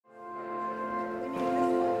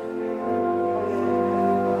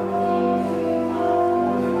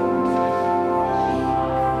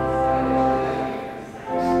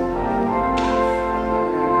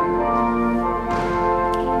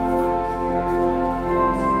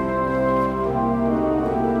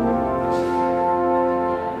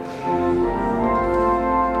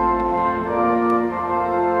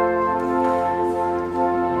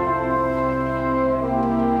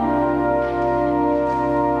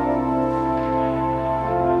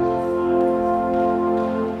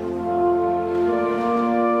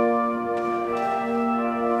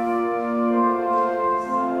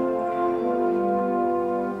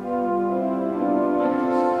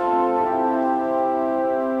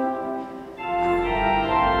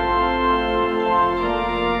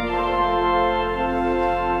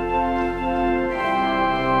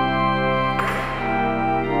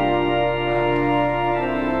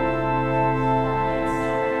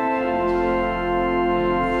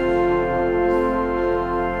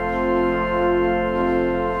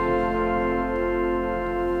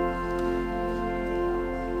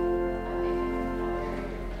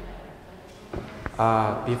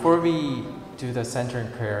Before we do the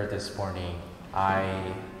centering prayer this morning,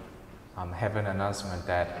 I have an announcement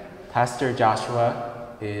that Pastor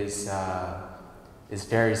Joshua is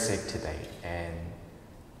very sick today, and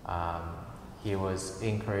he was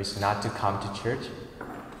encouraged not to come to church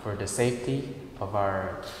for the safety of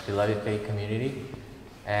our beloved faith community,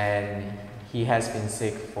 and he has been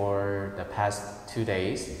sick for the past 2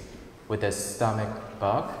 days with a stomach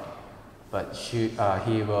bug, but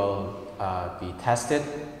he will be tested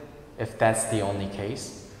if that's the only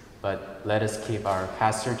case. But let us keep our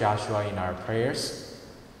Pastor Joshua in our prayers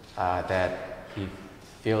that he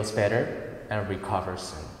feels better and recovers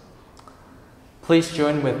soon. Please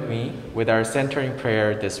join with me with our centering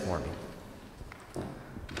prayer this morning.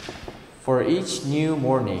 For each new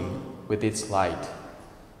morning with its light,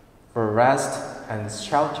 for rest and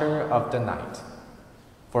shelter of the night,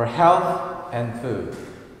 for health and food,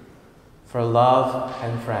 for love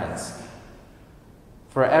and friends,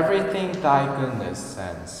 for everything thy goodness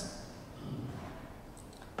sends.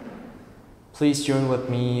 Please join with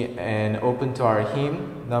me and open to our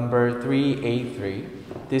hymn, number 383.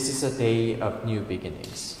 This is a day of new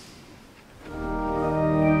beginnings.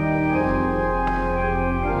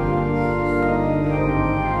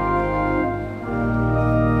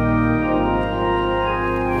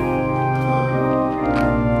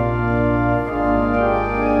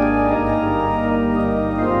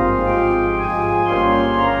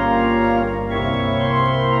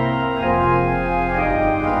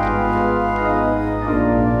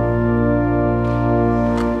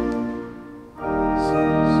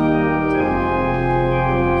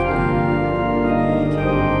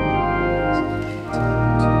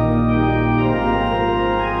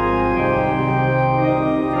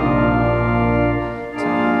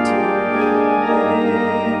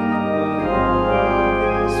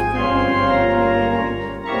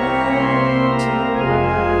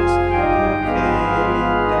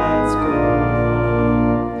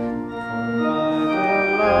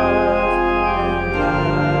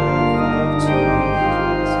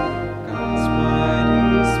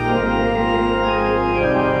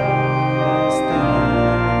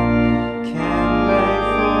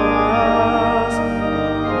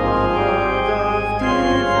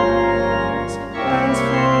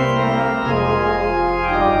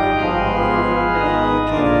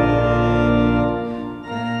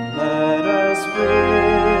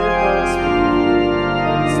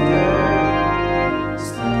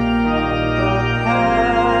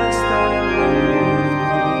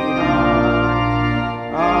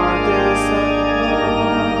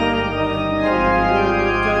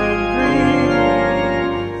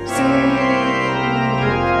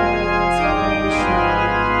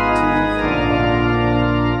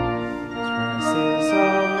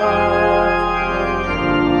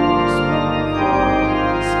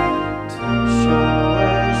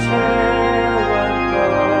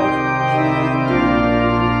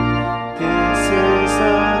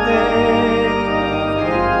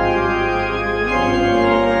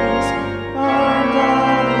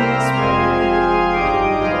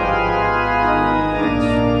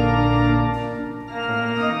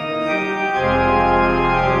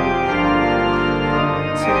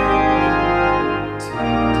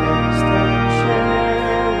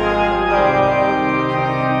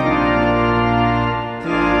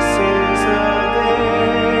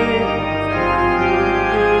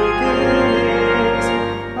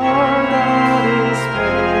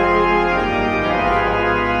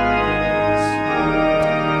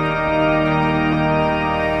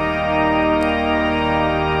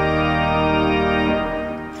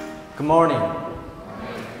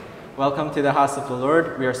 Welcome to the house of the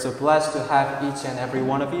Lord. We are so blessed to have each and every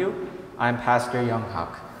one of you. I'm Pastor Young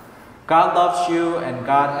Hak. God loves you and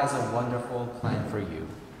God has a wonderful plan for you.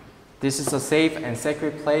 This is a safe and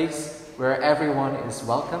sacred place where everyone is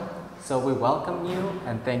welcome. So we welcome you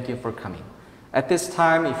and thank you for coming. At this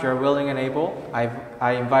time, if you're willing and able,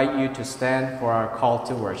 I invite you to stand for our call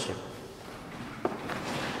to worship.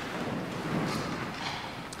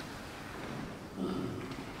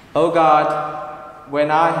 O God, when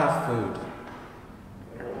I have food,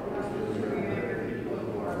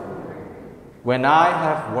 when I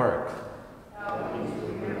have work,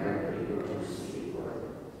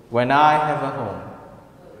 when I have a home,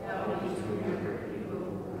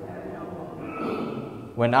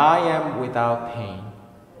 when I am without pain,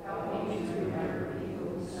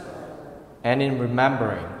 and in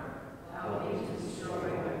remembering,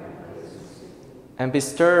 and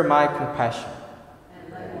bestir my compassion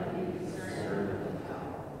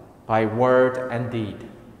by word and deed.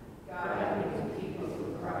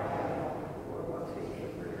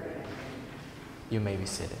 You may be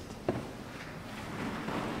seated.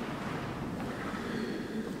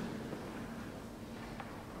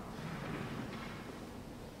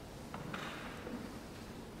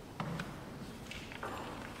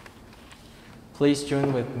 Please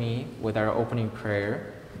join with me with our opening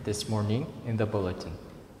prayer this morning in the bulletin.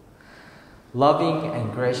 Loving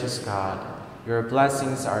and gracious God, your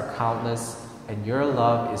blessings are countless and your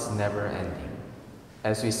love is never ending.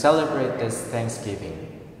 As we celebrate this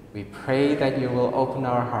Thanksgiving, we pray that you will open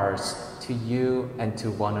our hearts to you and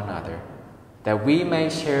to one another, that we may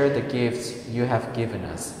share the gifts you have given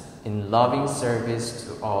us in loving service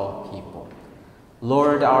to all people.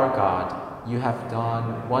 Lord our God, you have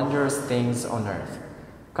done wondrous things on earth.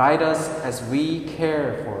 Guide us as we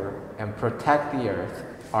care for and protect the earth,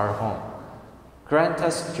 our home. Grant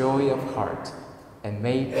us joy of heart, and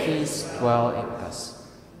may peace dwell in us.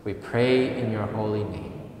 We pray in your holy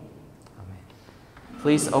name. Amen.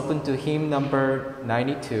 Please open to hymn number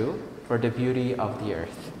 92, For the Beauty of the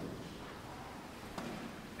Earth.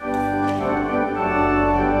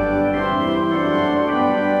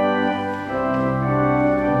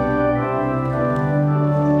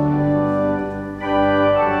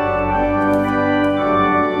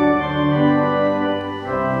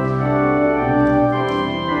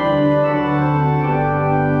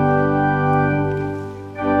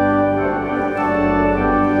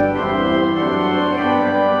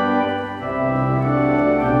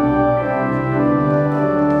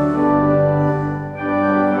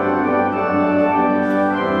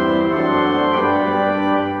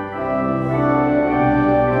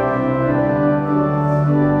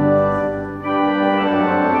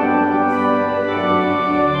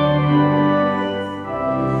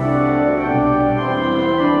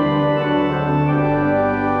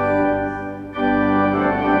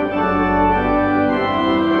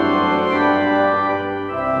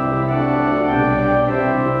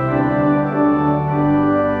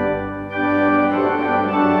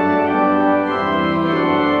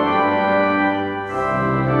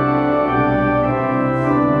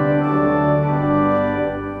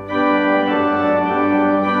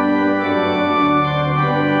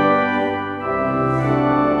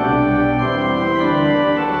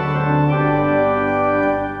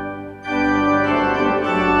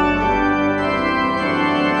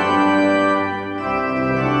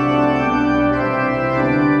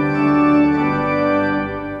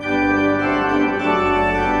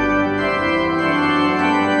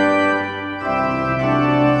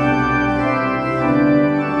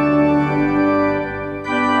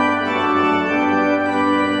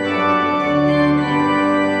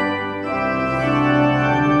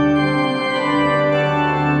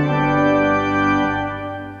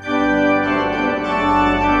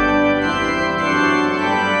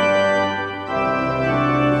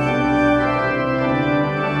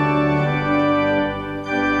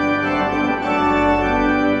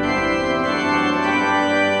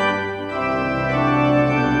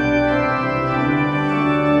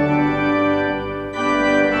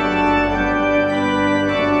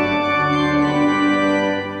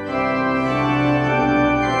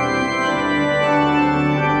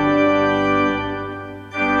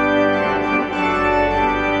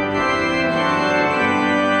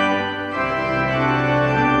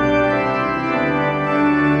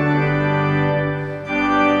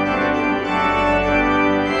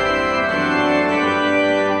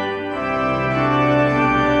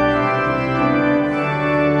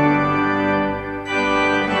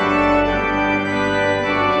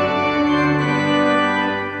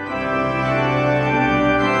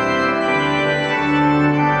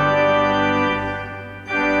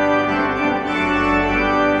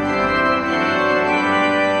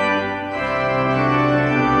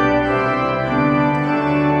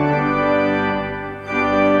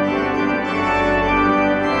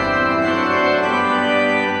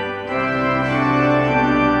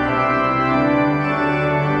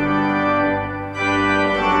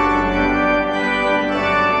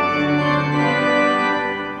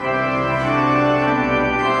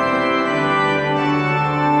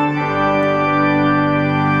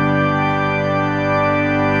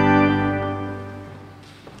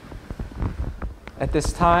 At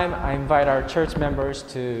this time, I invite our church members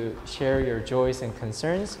to share your joys and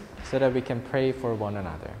concerns so that we can pray for one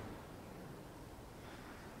another.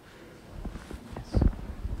 Yes.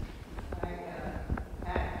 I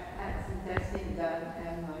had some testing done,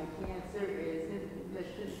 and my cancer is in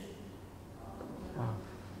remission. Wow.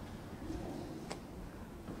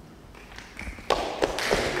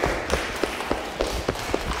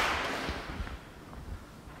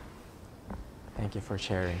 Thank you for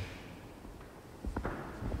sharing.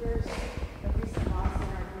 There's a recent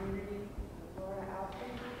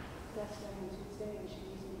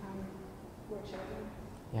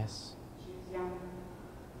Yes. She was young.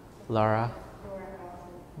 Laura. Laura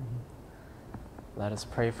Carlson. Let us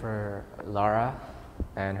pray for Laura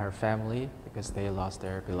and her family because they lost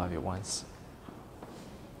their beloved ones.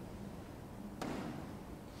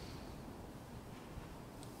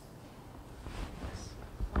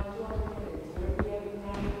 My daughter is very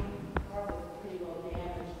young. Car was pretty well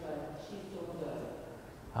damaged, but she's doing good.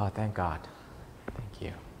 Oh, thank God. Thank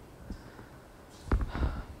you.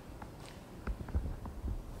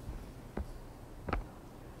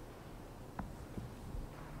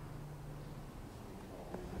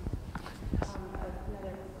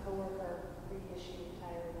 Another coworker previously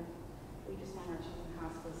retired, and we just found out she's in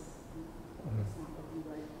hospice, and it's not looking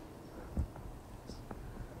good.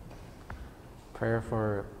 Prayer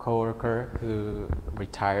for a coworker who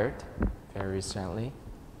retired very recently.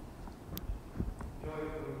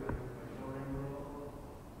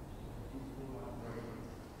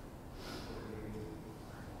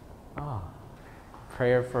 Oh,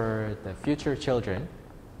 prayer for the future children.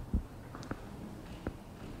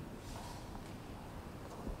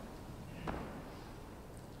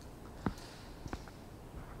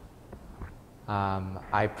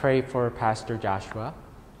 I pray for Pastor Joshua,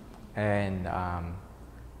 and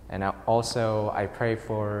also I pray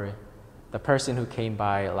for the person who came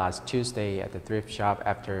by last Tuesday at the thrift shop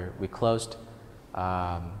after we closed.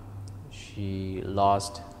 She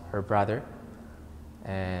lost her brother,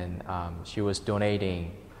 and she was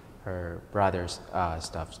donating her brother's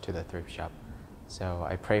stuff to the thrift shop. So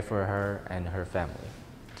I pray for her and her family.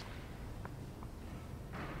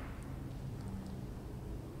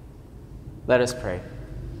 Let us pray.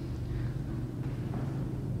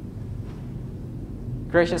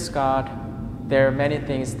 Gracious God, there are many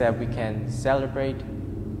things that we can celebrate,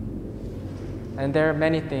 and there are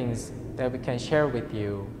many things that we can share with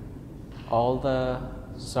you, all the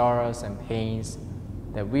sorrows and pains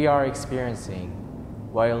that we are experiencing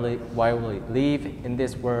while we live in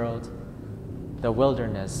this world, the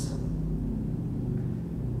wilderness.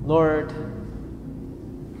 Lord,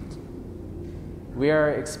 we are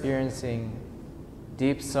experiencing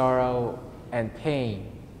deep sorrow and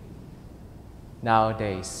pain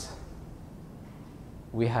nowadays.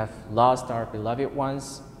 We have lost our beloved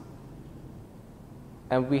ones,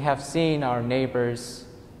 and we have seen our neighbors'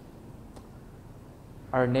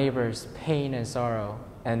 pain and sorrow,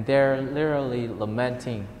 and they're literally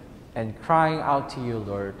lamenting and crying out to you,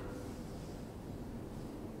 Lord,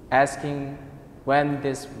 asking when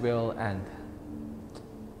this will end.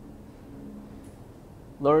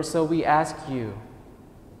 Lord, so we ask you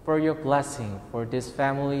for your blessing for this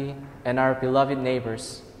family and our beloved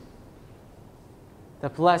neighbors, the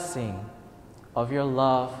blessing of your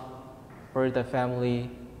love for the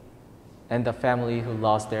family and the family who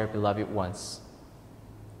lost their beloved ones.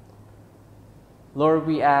 Lord,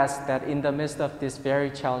 we ask that in the midst of these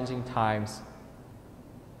very challenging times,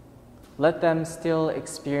 let them still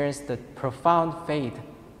experience the profound faith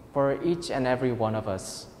for each and every one of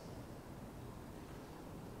us.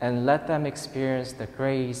 And let them experience the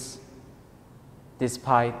grace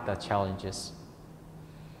despite the challenges.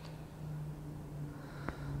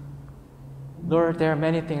 Lord, there are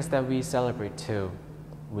many things that we celebrate too.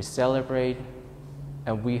 We celebrate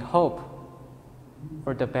and we hope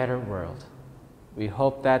for the better world. We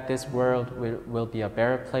hope that this world will be a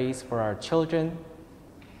better place for our children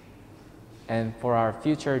and for our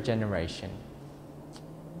future generation.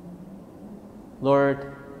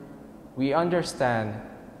 Lord, we understand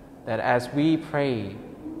that as we pray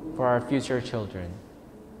for our future children,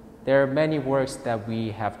 there are many works that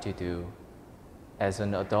we have to do as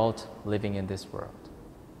an adult living in this world.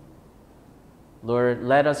 Lord,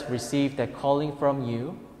 let us receive that calling from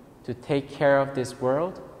you to take care of this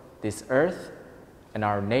world, this earth, and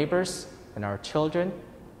our neighbors and our children,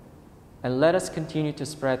 and let us continue to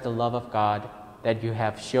spread the love of God that you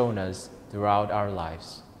have shown us throughout our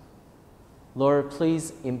lives. Lord,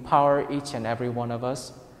 please empower each and every one of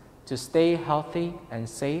us to stay healthy and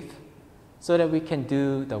safe so that we can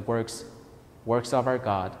do the works of our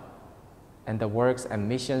God and the works and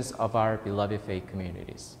missions of our beloved faith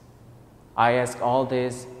communities. I ask all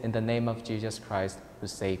this in the name of Jesus Christ who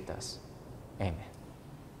saved us. Amen.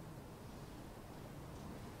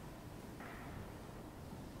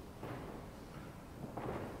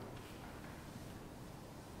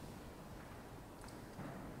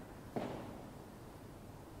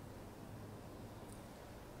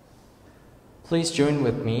 Please join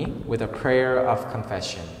with me with a prayer of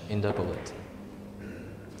confession in the bulletin.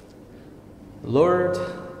 Lord,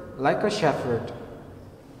 like a shepherd,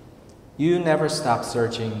 you never stop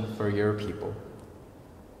searching for your people.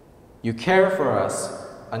 You care for us,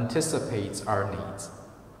 anticipate our needs,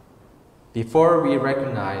 before we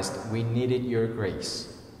recognized we needed your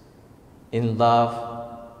grace. In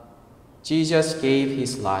love, Jesus gave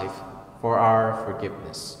his life for our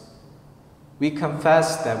forgiveness. We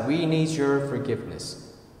confess that we need your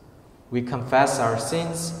forgiveness. We confess our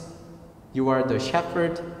sins. You are the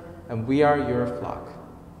shepherd, and we are your flock.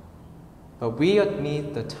 But we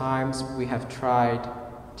admit the times we have tried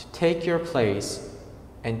to take your place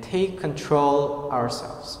and take control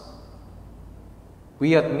ourselves.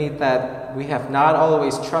 We admit that we have not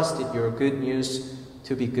always trusted your good news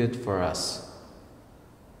to be good for us.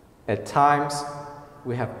 At times,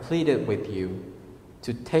 we have pleaded with you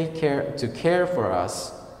to care for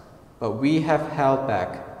us, but we have held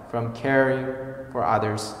back from caring for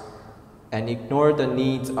others and ignored the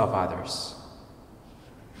needs of others.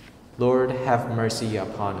 Lord, have mercy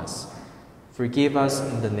upon us. Forgive us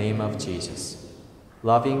in the name of Jesus.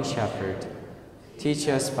 Loving Shepherd, teach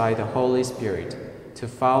us by the Holy Spirit to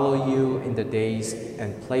follow you in the days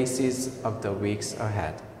and places of the weeks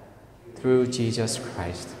ahead. Through Jesus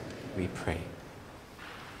Christ, we pray.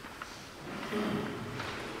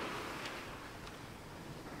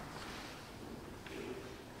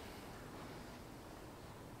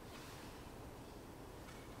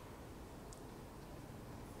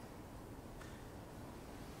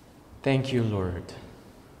 Thank you, Lord.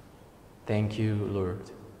 Thank you, Lord.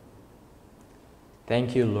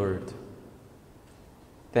 Thank you, Lord.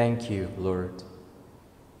 Thank you, Lord.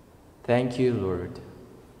 Thank you, Lord.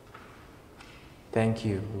 Thank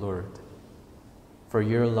you, Lord, for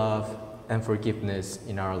your love and forgiveness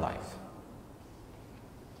in our life.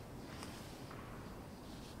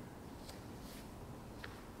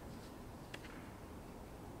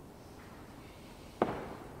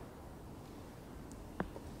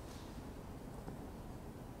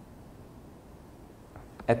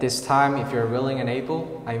 At this time, if you're willing and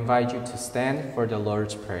able, I invite you to stand for the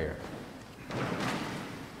Lord's Prayer.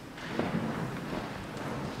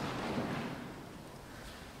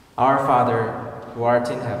 Our Father, who art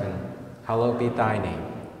in heaven, hallowed be thy name.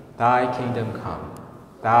 Thy kingdom come,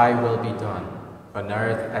 thy will be done, on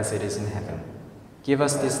earth as it is in heaven. Give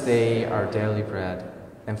us this day our daily bread,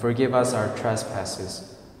 and forgive us our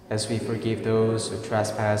trespasses, as we forgive those who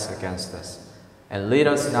trespass against us. And lead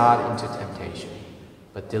us not into temptation,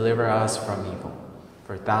 but deliver us from evil.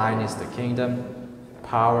 For thine is the kingdom, the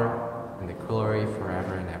power, and the glory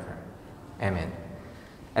forever and ever. Amen.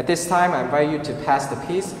 At this time, I invite you to pass the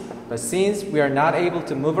peace, but since we are not able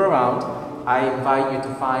to move around, I invite you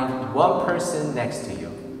to find one person next to you.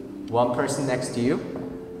 One person next to you,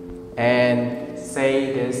 and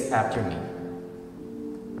say this after me.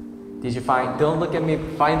 Did you find? Don't look at me,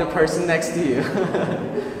 find the person next to you.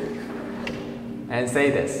 And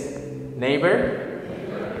say this. Neighbor,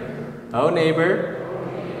 oh neighbor,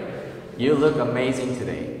 you look amazing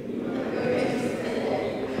today.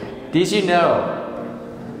 Did you know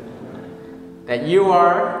that you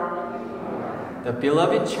are the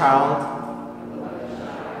beloved child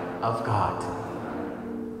of God?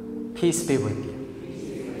 Peace be with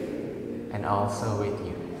you, and also with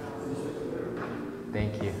you.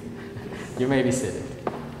 Thank you. You may be seated.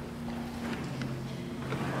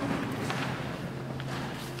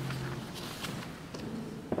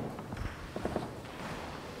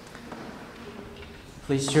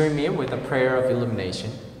 Please join me with a prayer of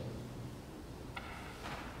illumination.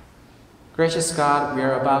 Gracious God, we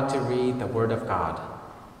are about to read the Word of God.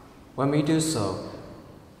 When we do so,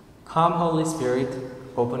 come, Holy Spirit,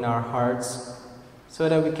 open our hearts so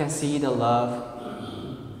that we can see the love,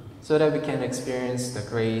 so that we can experience the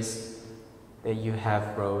grace that you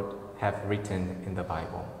have written in the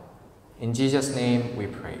Bible. In Jesus' name we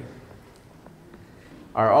pray.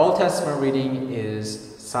 Our Old Testament reading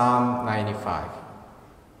is Psalm 95.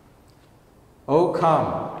 Oh,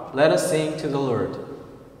 come, let us sing to the Lord.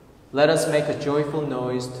 Let us make a joyful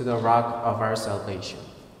noise to the rock of our salvation.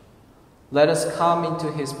 Let us come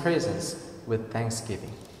into his presence with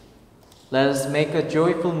thanksgiving. Let us make a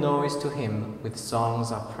joyful noise to him with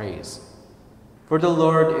songs of praise. For the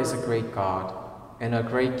Lord is a great God and a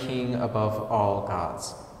great King above all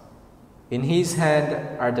gods. In his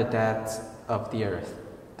hand are the depths of the earth.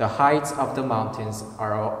 The heights of the mountains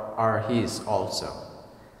are his also.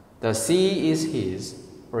 The sea is his,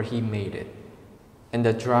 for he made it, and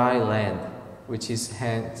the dry land which his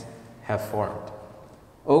hands have formed.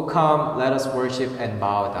 O come, let us worship and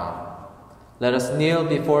bow down. Let us kneel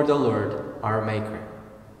before the Lord, our Maker.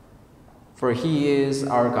 For he is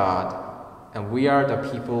our God, and we are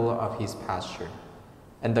the people of his pasture,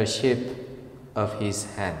 and the sheep of his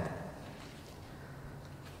hand.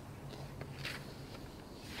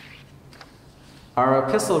 Our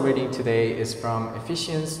epistle reading today is from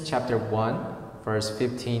Ephesians chapter 1, verse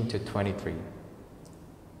 15 to 23.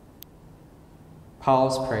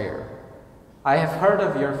 Paul's prayer. I have heard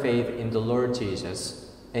of your faith in the Lord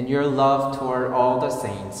Jesus and your love toward all the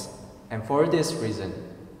saints, and for this reason,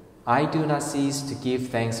 I do not cease to give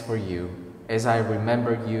thanks for you as I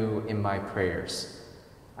remember you in my prayers.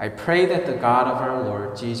 I pray that the God of our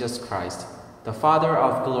Lord Jesus Christ, the Father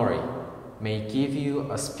of glory, may give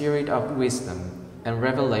you a spirit of wisdom and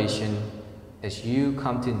revelation as you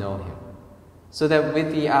come to know him, so that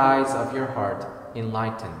with the eyes of your heart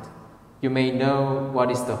enlightened, you may know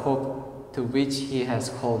what is the hope to which he has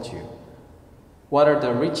called you. What are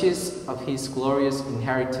the riches of his glorious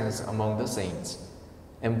inheritance among the saints?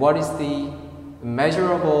 And what is the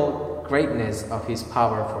immeasurable greatness of his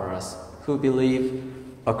power for us who believe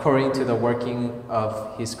according to the working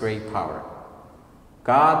of his great power?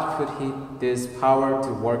 God put this power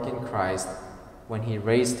to work in Christ when he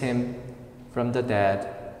raised him from the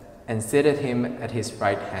dead and seated him at his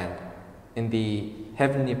right hand in the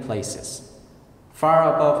heavenly places,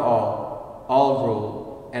 far above all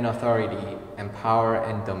rule and authority and power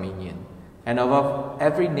and dominion, and above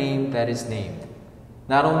every name that is named,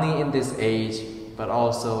 not only in this age, but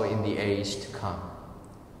also in the age to come.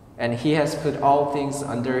 And he has put all things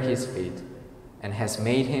under his feet, and has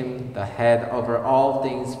made him the head over all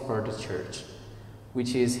things for the church,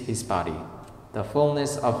 which is his body, the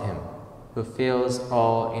fullness of him who fills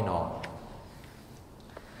all in all.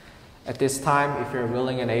 At this time, if you're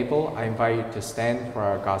willing and able, I invite you to stand for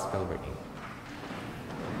our gospel reading.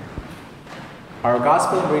 Our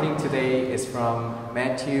gospel reading today is from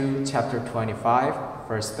Matthew chapter 25,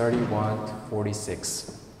 verse 31 to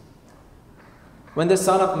 46. When the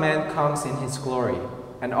Son of Man comes in his glory,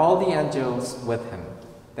 and all the angels with him,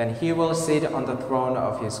 then he will sit on the throne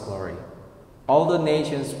of his glory. All the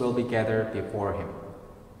nations will be gathered before him,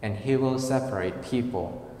 and he will separate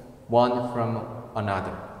people one from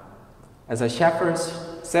another, as a shepherd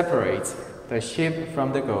separates the sheep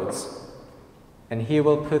from the goats. And he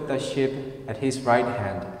will put the sheep at his right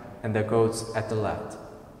hand and the goats at the left.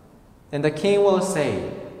 Then the king will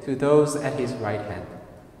say to those at his right hand,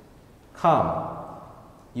 Come,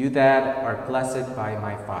 you that are blessed by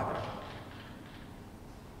my Father.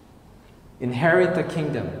 Inherit the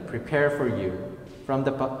kingdom prepared for you from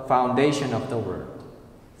the foundation of the world.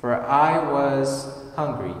 For I was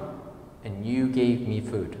hungry, and you gave me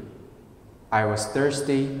food. I was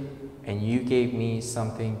thirsty, and you gave me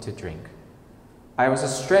something to drink. I was a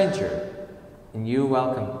stranger, and you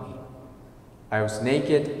welcomed me. I was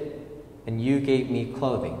naked, and you gave me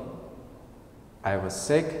clothing. I was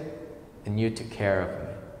sick, and you took care of me.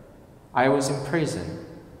 I was in prison,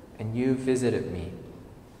 and you visited me.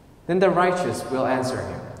 Then the righteous will answer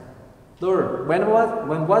him, Lord, when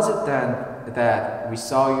was it then that we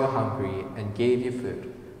saw you hungry and gave you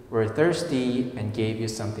food, were thirsty and gave you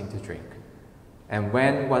something to drink? And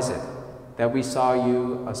when was it that we saw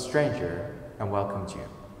you a stranger and welcomed you,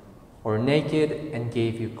 or naked and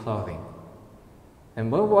gave you clothing?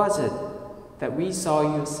 And when was it that we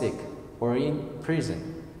saw you sick or in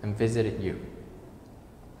prison and visited you?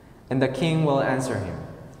 And the king will answer him,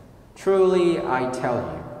 Truly I tell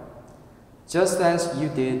you, just as you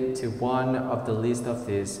did to one of the least of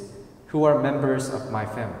these who are members of my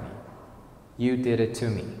family, you did it to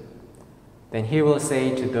me. Then he will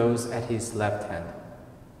say to those at his left hand,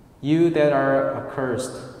 You that are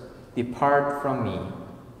accursed, depart from me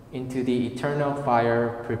into the eternal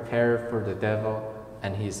fire prepared for the devil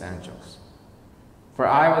and his angels. For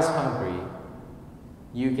I was hungry,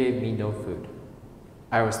 you gave me no food.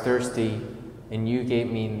 I was thirsty, and you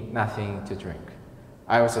gave me nothing to drink.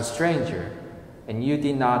 I was a stranger, and you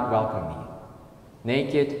did not welcome me.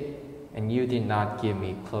 Naked, and you did not give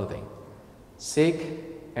me clothing. Sick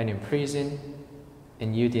and in prison,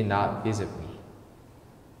 and you did not visit me.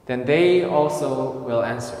 Then they also will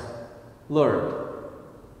answer, Lord,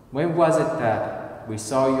 when was it that we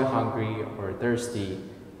saw you hungry or thirsty,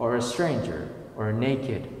 or a stranger, or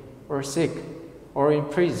naked, or sick, or in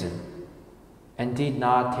prison, and did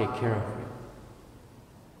not take care of you?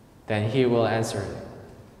 Then he will answer them,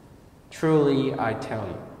 Truly I tell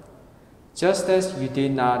you, just as you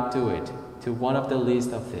did not do it to one of the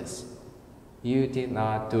least of this, you did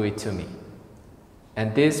not do it to me.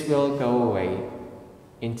 And this will go away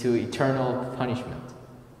into eternal punishment,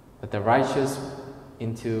 but the righteous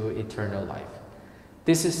into eternal life.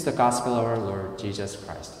 This is the gospel of our Lord Jesus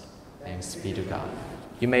Christ. Thanks be to God.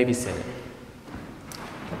 You may be seated.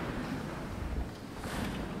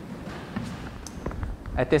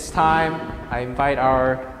 At this time, I invite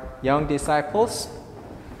our young disciples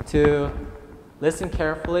to listen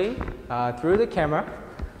carefully through the camera.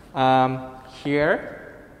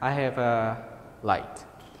 Here, I have a light.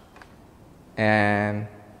 And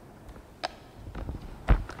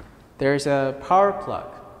there's a power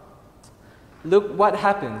plug. Look what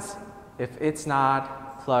happens if it's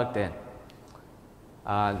not plugged in.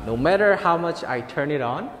 No matter how much I turn it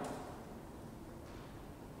on,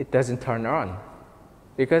 it doesn't turn on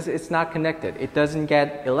because it's not connected. It doesn't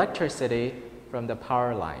get electricity from the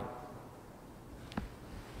power line.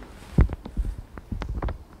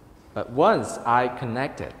 But once I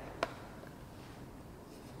connect it,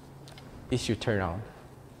 it should turn on.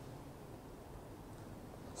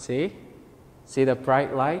 See? See the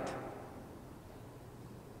bright light?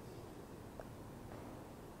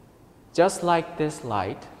 Just like this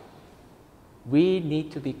light, we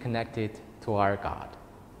need to be connected to our God.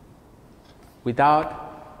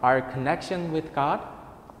 Without our connection with God,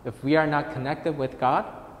 if we are not connected with God,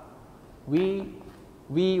 we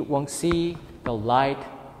won't see the light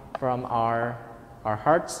from our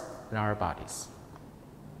hearts and our bodies.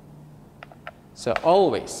 So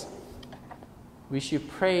always, we should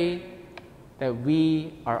pray that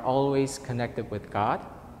we are always connected with God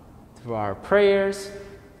through our prayers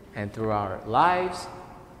and through our lives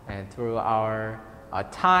and through our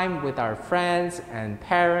time with our friends and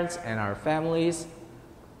parents and our families,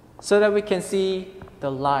 so that we can see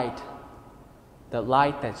the light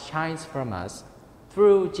that shines from us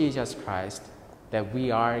through Jesus Christ that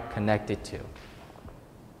we are connected to.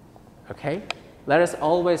 Okay? Let us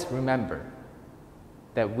always remember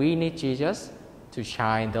that we need Jesus to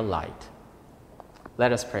shine the light.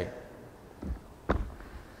 Let us pray.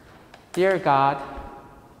 Dear God,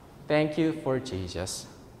 thank you for Jesus,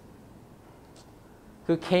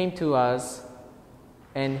 who came to us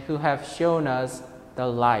and who have shown us the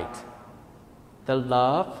light, the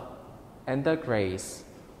love, and the grace.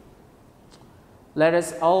 Let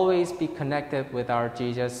us always be connected with our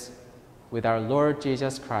Jesus, with our Lord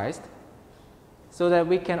Jesus Christ, so that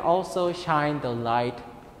we can also shine the light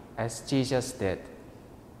as Jesus did.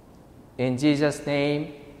 In Jesus'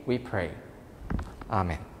 name we pray.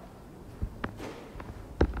 Amen.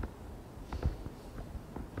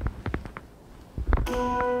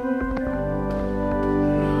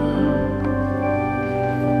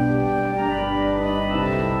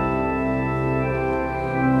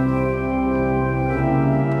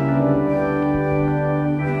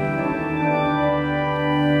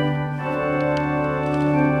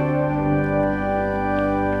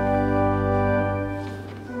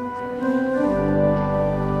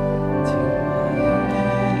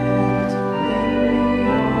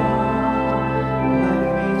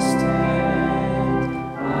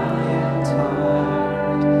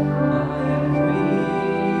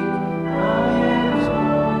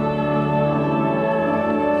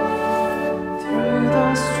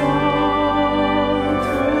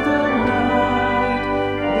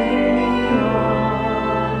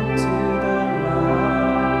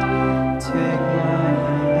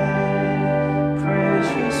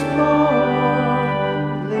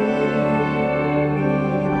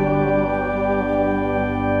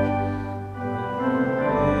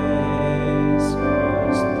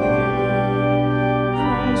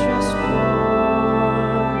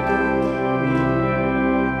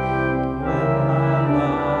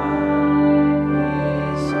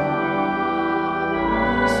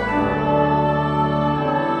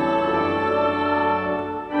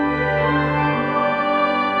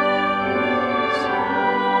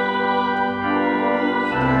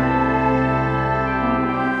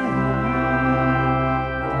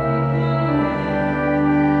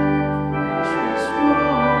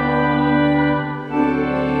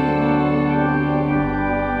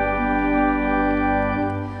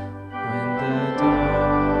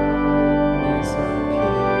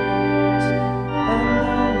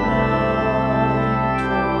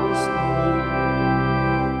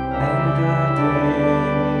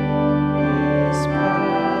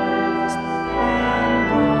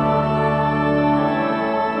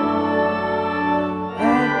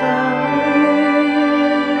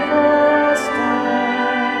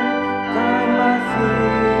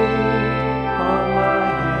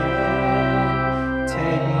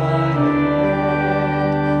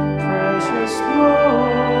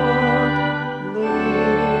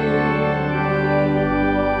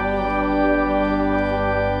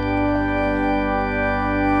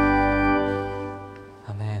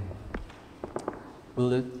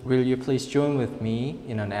 Will you please join with me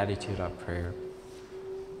in an attitude of prayer?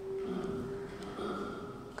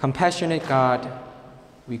 Compassionate God,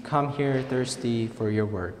 we come here thirsty for your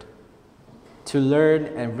word, to learn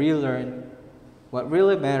and relearn what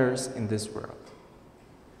really matters in this world.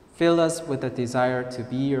 Fill us with a desire to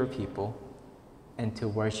be your people and to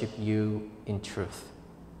worship you in truth.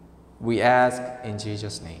 We ask in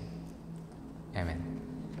Jesus' name. Amen.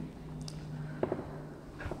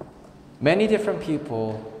 Many different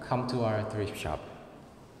people come to our thrift shop.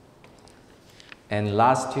 And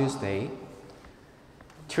last Tuesday,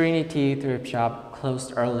 Trinity Thrift Shop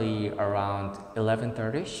closed early around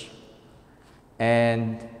 11:30ish.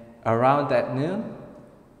 And around that noon,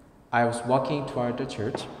 I was walking toward the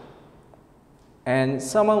church, and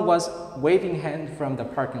someone was waving hand from the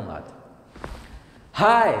parking lot.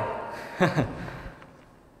 Hi!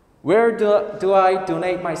 Where do I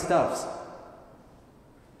donate my stuffs?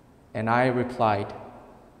 And I replied,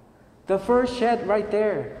 the first shed right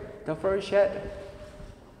there, the first shed.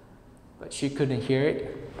 But she couldn't hear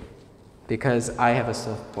it because I have a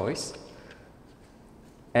soft voice,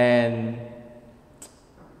 and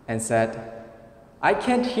said, I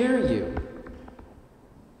can't hear you.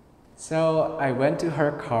 So I went to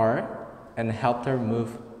her car and helped her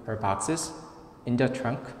move her boxes in the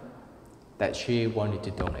trunk that she wanted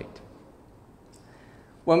to donate.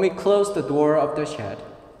 When we closed the door of the shed,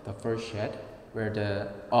 the first shed,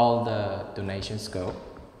 where all the donations go,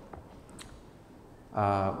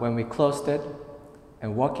 when we closed it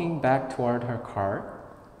and walking back toward her car,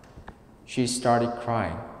 she started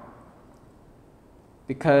crying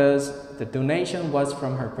because the donation was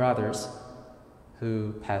from her brothers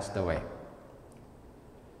who passed away.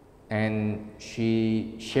 And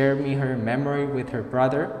she shared me her memory with her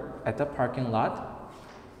brother at the parking lot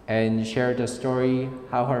and shared the story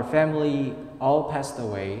how her family all passed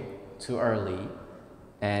away too early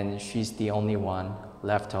and she's the only one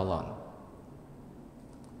left alone.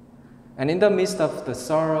 And in the midst of the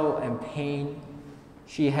sorrow and pain,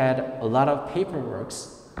 she had a lot of paperwork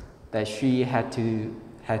that she had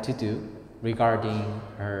to do regarding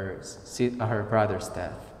her brother's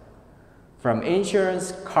death. From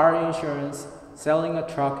insurance, car insurance, selling a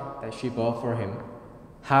truck that she bought for him,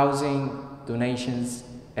 housing, donations,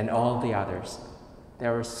 and all the others.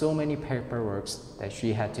 There were so many paperwork that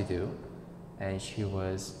she had to do, and she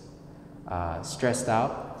was stressed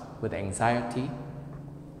out with anxiety.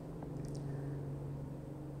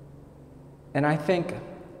 And I think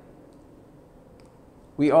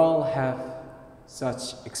we all have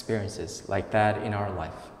such experiences like that in our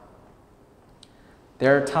life.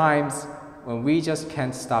 There are times when we just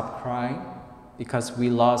can't stop crying because we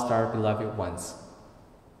lost our beloved ones.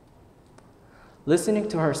 Listening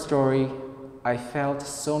to her story, I felt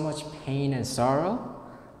so much pain and sorrow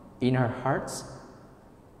in her heart,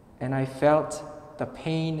 and I felt the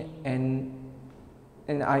pain and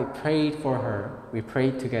I prayed for her. We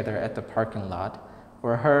prayed together at the parking lot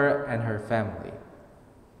for her and her family.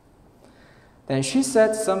 Then she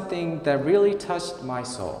said something that really touched my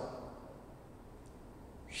soul.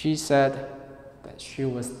 She said that she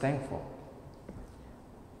was thankful.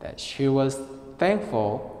 That she was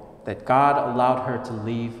thankful that God allowed her to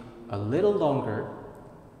live a little longer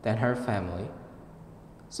than her family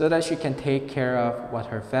so that she can take care of what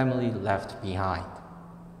her family left behind.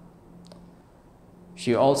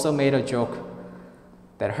 She also made a joke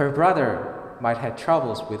that her brother might have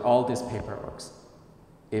troubles with all this paperwork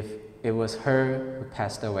if it was her who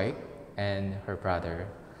passed away and her brother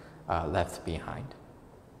left behind.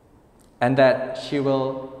 And that she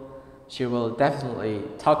will definitely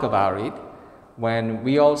talk about it when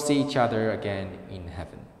we all see each other again in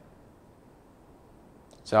heaven.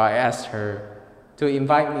 So I asked her to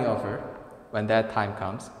invite me over when that time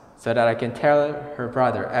comes so that I can tell her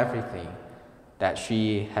brother everything that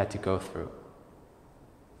she had to go through.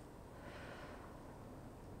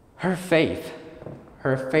 Her faith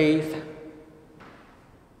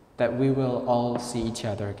that we will all see each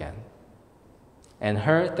other again, and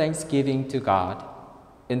her thanksgiving to God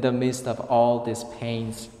in the midst of all these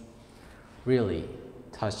pains really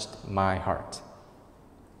touched my heart.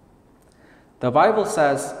 The Bible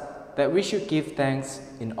says that we should give thanks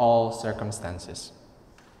in all circumstances.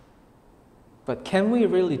 But can we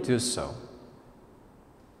really do so?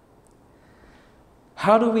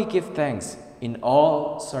 How do we give thanks in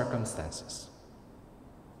all circumstances?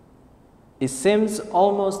 It seems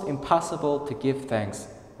almost impossible to give thanks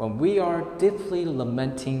when we are deeply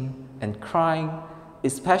lamenting and crying,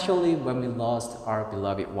 especially when we lost our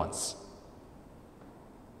beloved ones.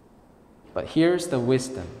 But here's the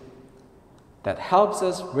wisdom that helps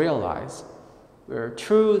us realize where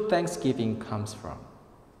true thanksgiving comes from.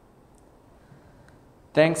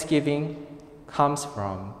 Thanksgiving comes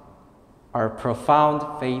from our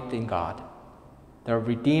profound faith in God, the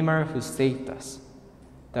Redeemer who saved us,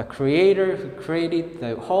 the Creator who created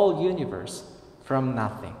the whole universe from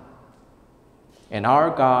nothing. and our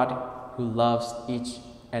God who loves each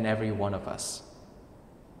and every one of us.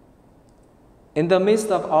 In the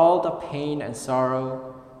midst of all the pain and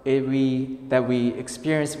sorrow that we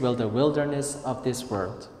experience with the wilderness of this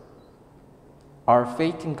world, our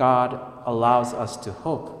faith in God allows us to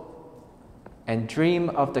hope and dream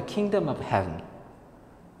of the kingdom of heaven,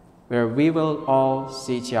 where we will all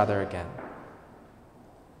see each other again,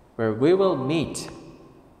 where we will meet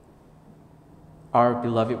our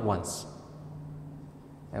beloved ones,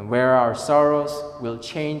 and where our sorrows will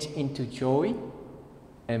change into joy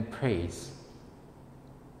and praise.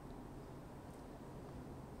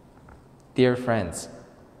 Dear friends,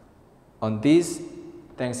 on this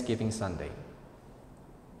Thanksgiving Sunday,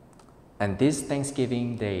 and this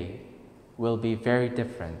Thanksgiving Day will be very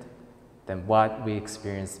different than what we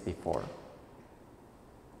experienced before.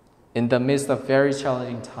 In the midst of very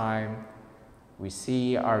challenging time, we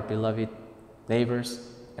see our beloved neighbors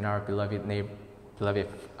and our beloved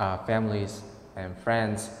families and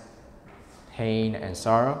friends, pain and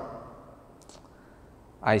sorrow.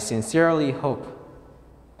 I sincerely hope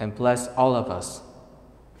and bless all of us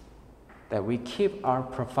that we keep our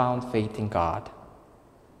profound faith in God,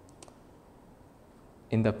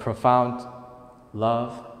 in the profound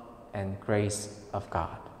love and grace of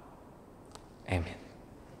God. Amen.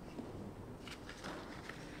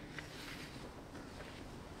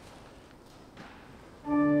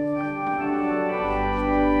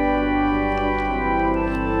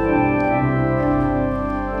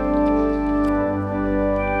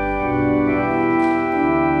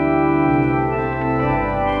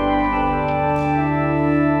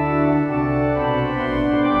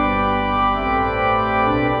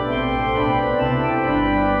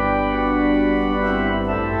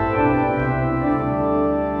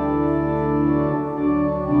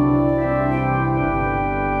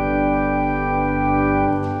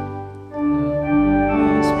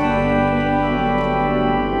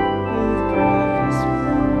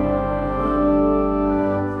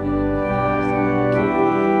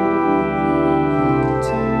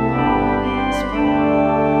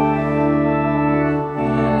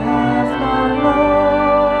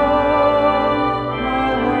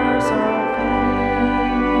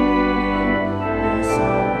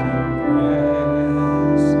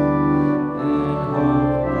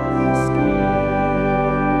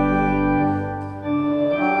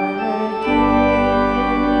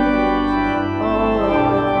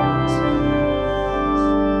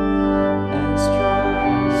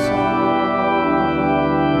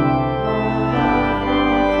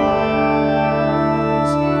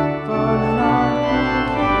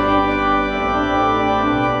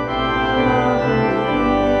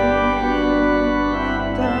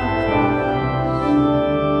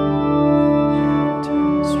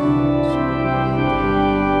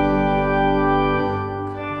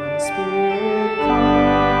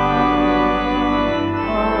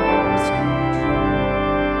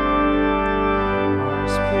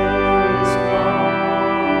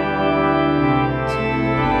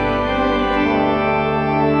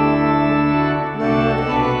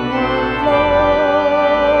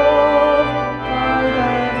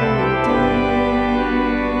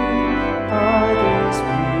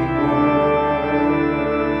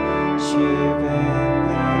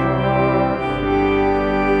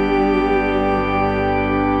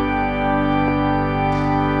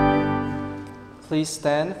 Please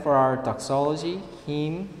stand for our doxology,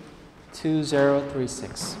 hymn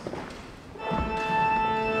 2036.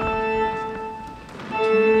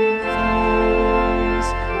 Give thanks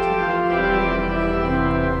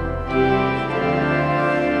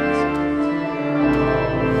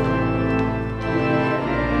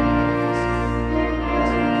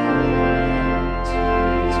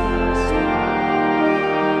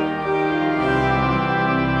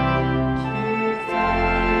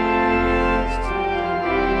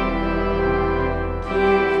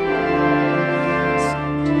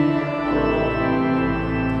to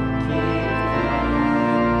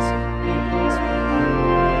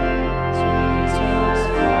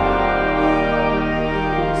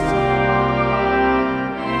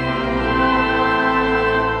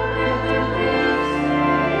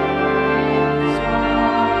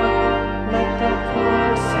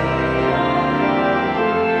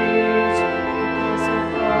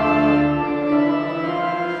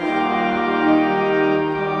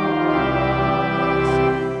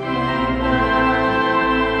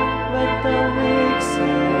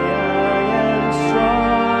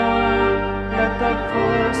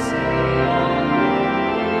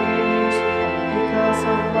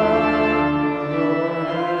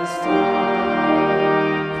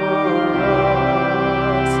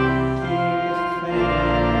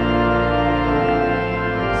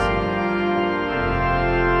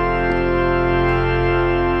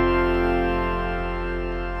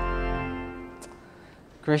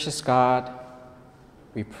Gracious God,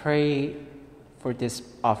 we pray for these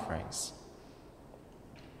offerings.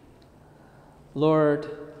 Lord,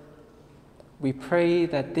 we pray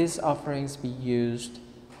that these offerings be used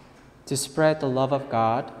to spread the love of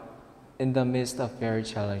God in the midst of very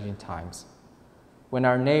challenging times. When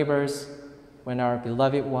our neighbors, when our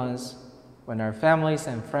beloved ones, when our families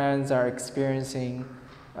and friends are experiencing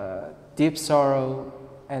deep sorrow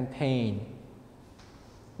and pain,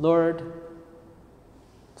 Lord,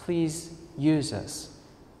 please use us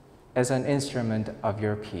as an instrument of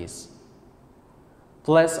your peace.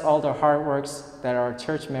 Bless all the hard works that our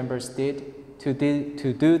church members did to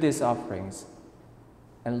do these offerings.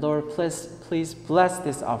 And Lord, please bless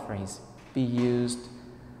these offerings be used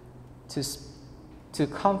to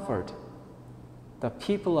comfort the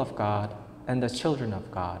people of God and the children of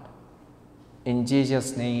God. In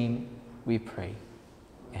Jesus' name we pray.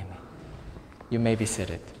 Amen. You may be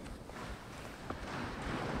seated.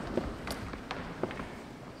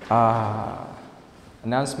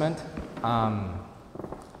 Announcement.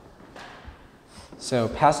 So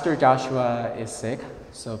Pastor Joshua is sick,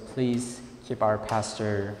 so please keep our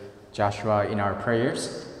Pastor Joshua in our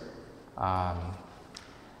prayers. I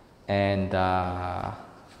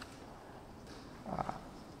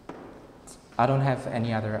don't have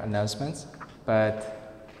any other announcements,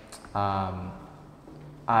 but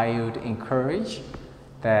I would encourage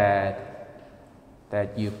that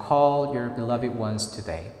you call your beloved ones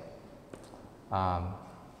today,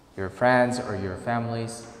 your friends or your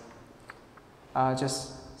families.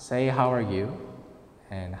 Just say, how are you?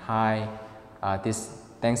 And hi, this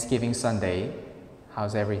Thanksgiving Sunday,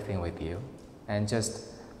 how's everything with you? And just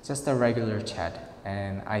a regular chat.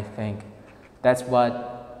 And I think that's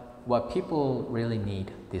what people really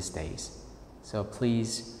need these days. So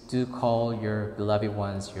please do call your beloved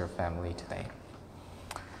ones, your family today.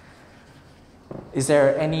 Is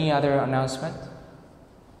there any other announcement?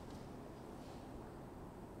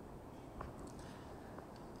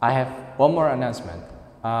 I have one more announcement.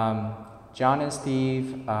 John and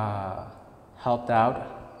Steve helped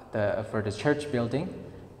out for the church building,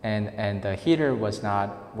 and the heater was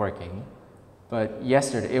not working. But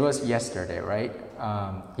it was yesterday, right?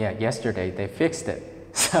 Yesterday they fixed it.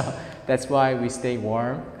 So that's why we stay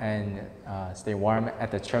warm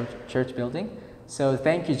at the church building. So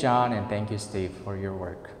thank you, John, and thank you, Steve, for your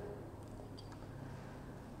work.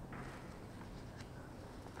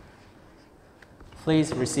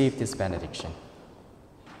 Please receive this benediction.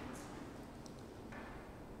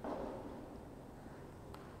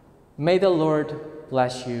 May the Lord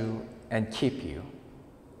bless you and keep you.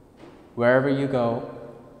 Wherever you go,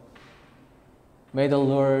 may the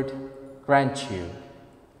Lord grant you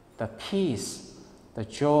the peace, the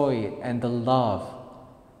joy, and the love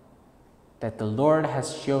that the Lord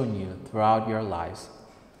has shown you throughout your lives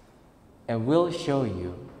and will show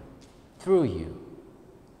you through you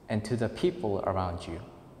and to the people around you.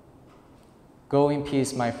 Go in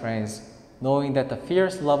peace, my friends, knowing that the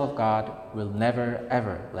fierce love of God will never,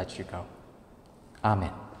 ever let you go.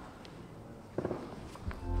 Amen.